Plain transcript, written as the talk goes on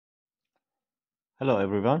Hello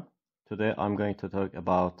everyone. Today I'm going to talk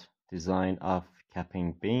about design of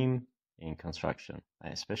capping beam in construction,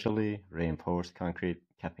 especially reinforced concrete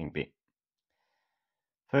capping beam.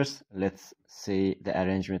 First, let's see the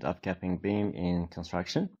arrangement of capping beam in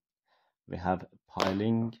construction. We have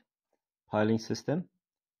piling system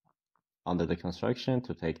under the construction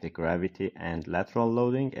to take the gravity and lateral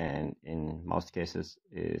loading, and in most cases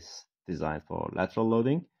is designed for lateral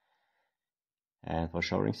loading and for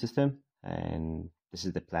shoring system. And this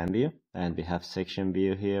is the plan view, and we have section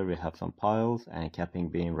view here. We have some piles and capping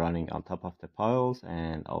beam running on top of the piles,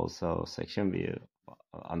 and also section view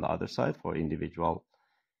on the other side for individual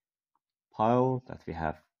pile that we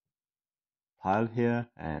have pile here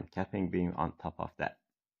and capping beam on top of that.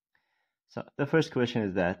 So the first question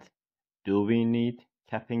is that, do we need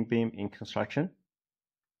capping beam in construction?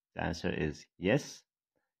 The answer is yes.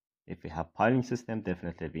 If we have piling system,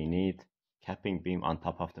 definitely we need capping beam on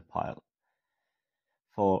top of the pile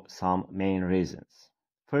for some main reasons.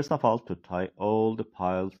 First of all, to tie all the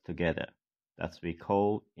piles together. That's we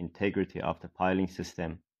call integrity of the piling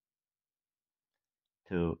system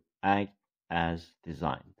to act as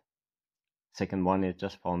designed. Second one is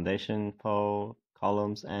just foundation for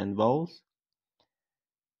columns and walls.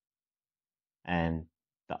 And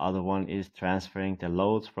the other one is transferring the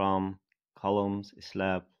loads from columns,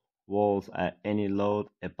 slab, walls at any load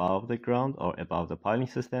above the ground or above the piling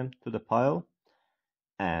system to the pile.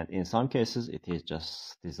 And in some cases, it is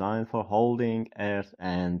just designed for holding earth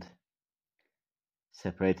and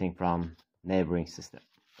separating from neighboring system.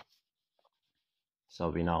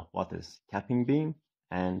 So we know what is capping beam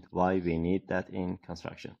and why we need that in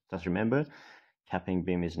construction. Just remember, capping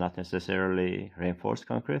beam is not necessarily reinforced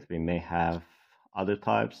concrete. We may have other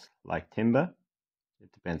types like timber.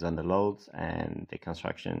 It depends on the loads and the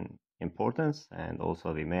construction importance. And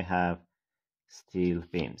also we may have steel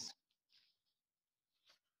beams.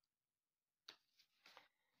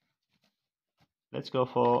 Let's go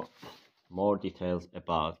for more details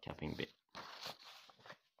about capping beam.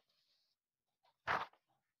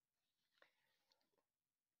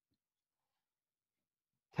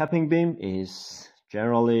 Capping beam is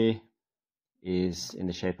generally in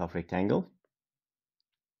the shape of rectangle,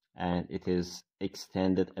 and it is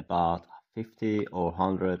extended about 50 or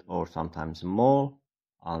 100 or sometimes more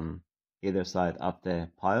on either side of the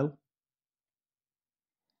pile.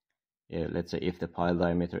 Let's say if the pile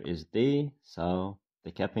diameter is D, so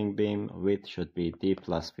the capping beam width should be D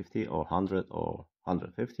plus 50 or 100 or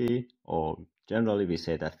 150, or generally we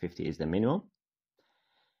say that 50 is the minimum.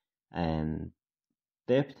 And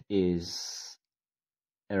depth is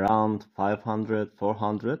around 500,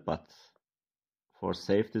 400, but for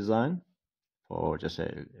safe design, for just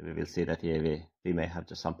we will see that here we may have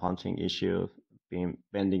just some punching issue, beam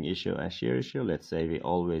bending issue, and shear issue. Let's say we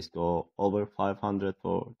always go over 500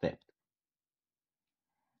 for depth.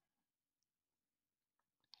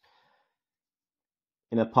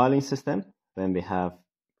 In a piling system, when we have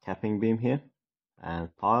capping beam here and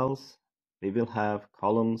piles, we will have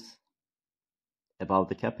columns above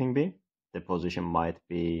the capping beam. The position might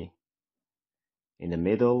be in the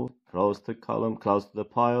middle, close to column, close to the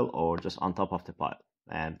pile, or just on top of the pile.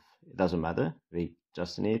 And it doesn't matter. We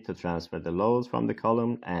just need to transfer the loads from the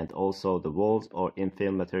column and also the walls or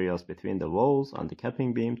infill materials between the walls on the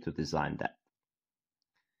capping beam to design that.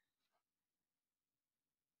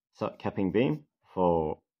 So capping beam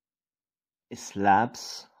for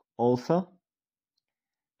slabs also.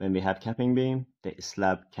 When we have capping beam, the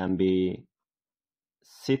slab can be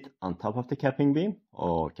sit on top of the capping beam,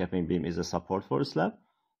 or capping beam is a support for a slab,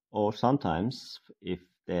 or sometimes if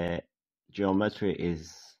the geometry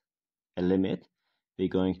is a limit, we're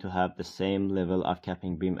going to have the same level of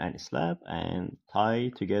capping beam and slab and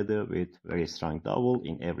tie together with very strong dowel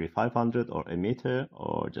in every 500 or a meter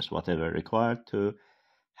or just whatever required to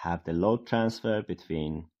have the load transfer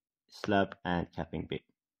between slab and capping beam.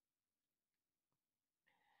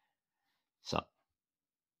 So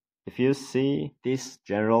if you see this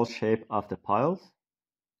general shape of the piles,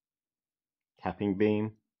 capping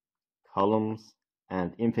beam, columns,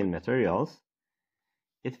 and infill materials,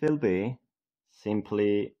 it will be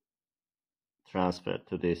simply transferred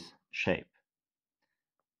to this shape.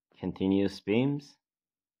 Continuous beams,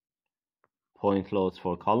 point loads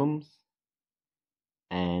for columns,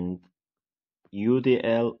 and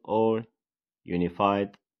UDL or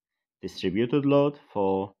unified distributed load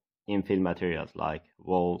for infill materials like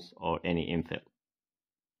walls or any infill.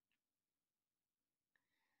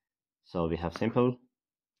 So we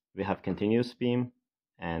have continuous beam,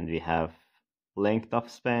 and we have length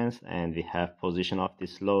of spans, and we have position of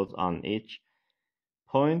these loads on each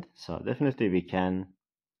point. So definitely we can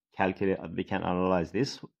calculate, we can analyze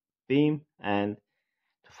this beam and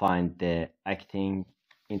to find the acting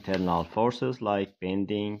internal forces like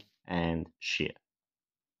bending and shear.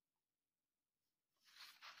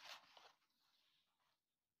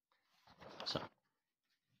 So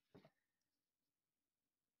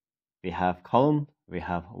we have column, we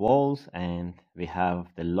have walls, and we have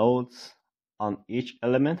the loads on each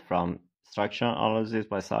element from structural analysis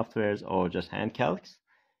by softwares or just hand calcs.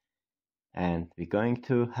 And we're going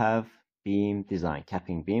to have beam design,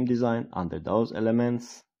 capping beam design under those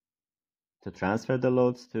elements to transfer the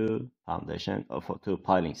loads to foundation or to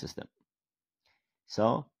piling system.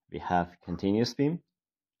 So we have continuous beam,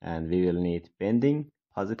 and we will need bending,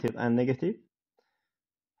 positive and negative,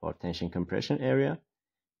 for tension compression area.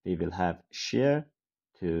 We will have shear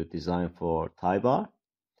to design for tie bar,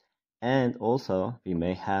 and also we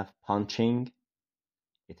may have punching.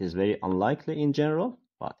 It is very unlikely in general,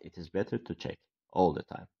 but it is better to check all the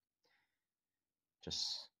time.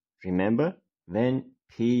 Just remember, when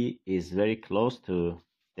P is very close to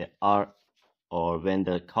the R, or when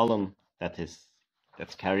the column that's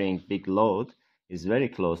carrying big load is very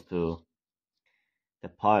close to the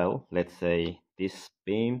pile, let's say this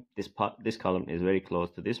beam, this column is very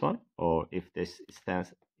close to this one, or if this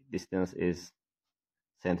distance is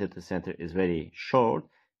center to center is very short,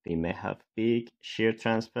 we may have big shear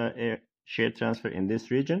transfer in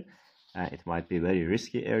this region. It might be very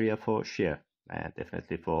risky area for shear, and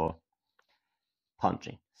definitely for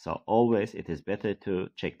punching. So always it is better to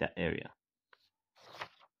check that area.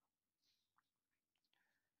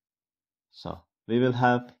 So we will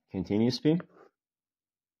have continuous beam,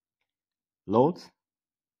 loads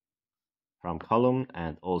from column,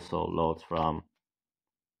 and also loads from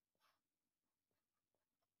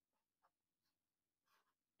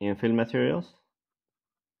infill materials.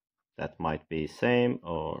 That might be same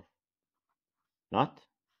or not.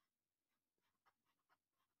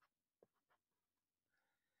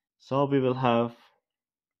 So we will have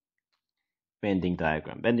bending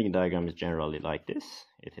diagram. Bending diagram is generally like this.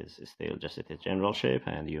 It is still just a general shape,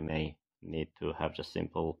 and you may need to have just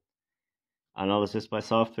simple analysis by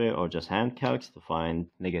software or just hand calcs to find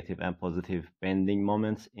negative and positive bending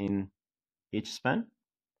moments in each span.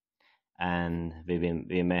 And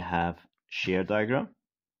we may have shear diagram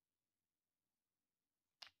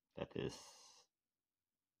that is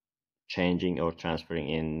changing or transferring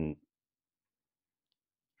in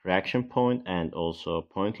reaction point and also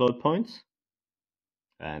point load points,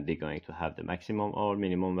 and we're going to have the maximum or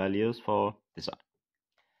minimum values for design.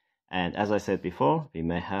 And as I said before, we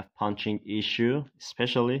may have punching issue,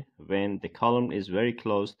 especially when the column is very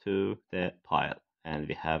close to the pile and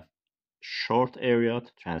we have short area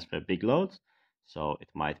to transfer big loads, so it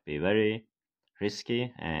might be very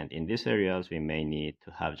risky. And in these areas we may need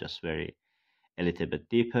to have just a little bit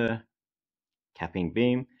deeper capping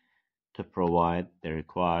beam to provide the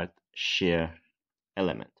required shear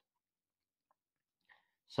element.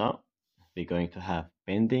 So we're going to have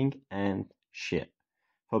bending and shear.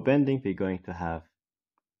 For bending, we're going to have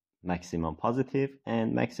maximum positive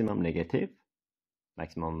and maximum negative.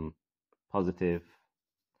 Maximum positive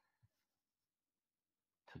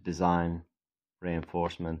to design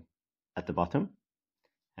reinforcement at the bottom,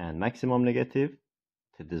 and maximum negative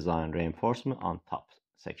to design reinforcement on top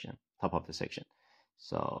of the section.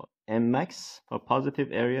 So Mmax for positive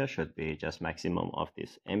area should be just maximum of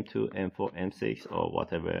this M2, M4, M6 or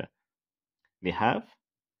whatever we have.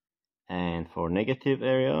 And for negative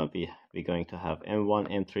area, we're going to have M1,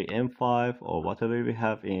 M3, M5 or whatever we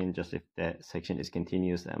have in, just if the section is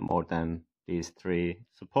continuous and more than these three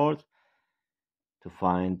supports, to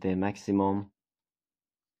find the maximum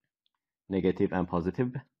negative and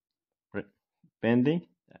positive bending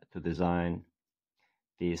to design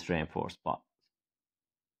these reinforced bars.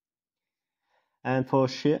 And for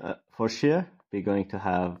shear, we're going to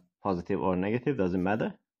have positive or negative, doesn't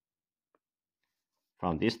matter,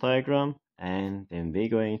 from this diagram, and then we're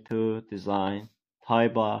going to design tie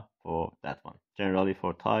bar for that one. Generally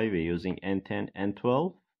for tie, we're using N10,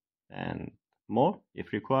 N12, and more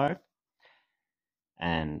if required,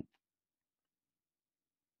 and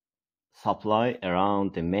supply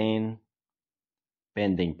around the main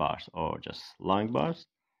bending bars or just line bars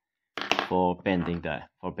for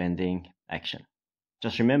bending action.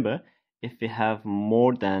 Just remember, if we have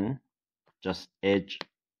more than just edge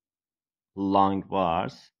long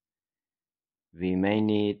bars, we may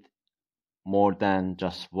need more than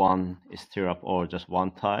just one stirrup or just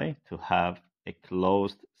one tie to have a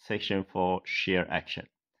closed section for shear action.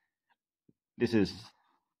 This is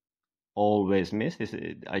always missed.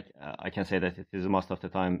 I can say that it is most of the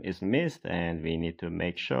time is missed, and we need to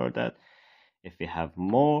make sure that If we have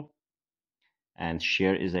more, and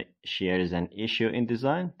shear is an issue in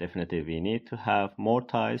design, definitely we need to have more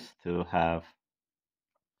ties to have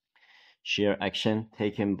shear action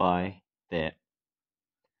taken by the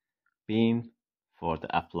beam for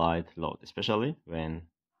the applied load, especially when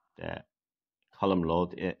the column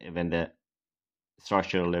load, when the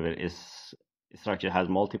structure has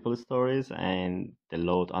multiple stories and the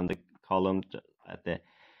load on the column at the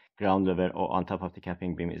ground level or on top of the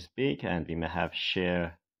capping beam is big, and we may have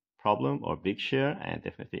shear problem or big shear. And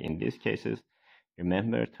definitely in these cases,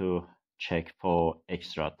 remember to check for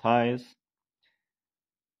extra ties,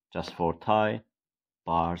 just for tie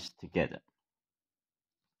bars together.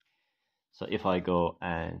 So if I go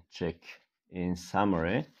and check in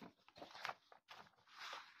summary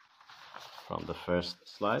from the first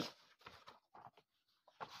slide,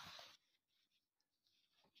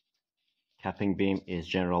 capping beam is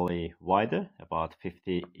generally wider, about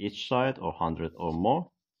 50 each side or 100 or more,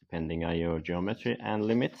 depending on your geometry and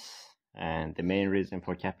limits. And the main reason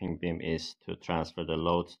for capping beam is to transfer the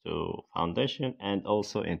loads to foundation and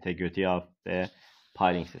also integrity of the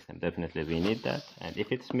piling system. Definitely we need that. And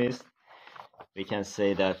if it's missed, we can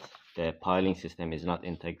say that the piling system is not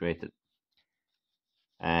integrated.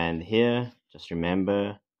 And here, just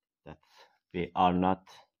remember that we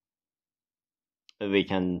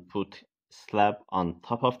can put slab on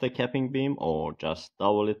top of the capping beam or just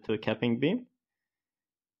double it to a capping beam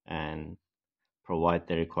and provide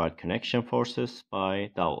the required connection forces by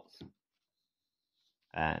dowels.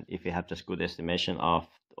 And if you have just good estimation of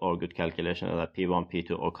or good calculation of the P1,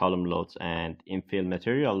 P2 or column loads and infill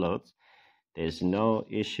material loads, there's no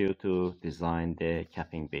issue to design the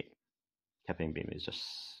capping beam. Capping beam is just,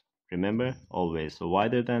 remember, always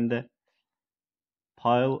wider than the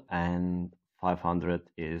pile, and 500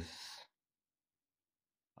 is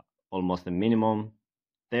almost the minimum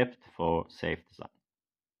depth for safe design.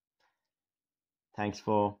 Thanks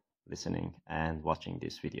for listening and watching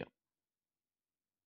this video.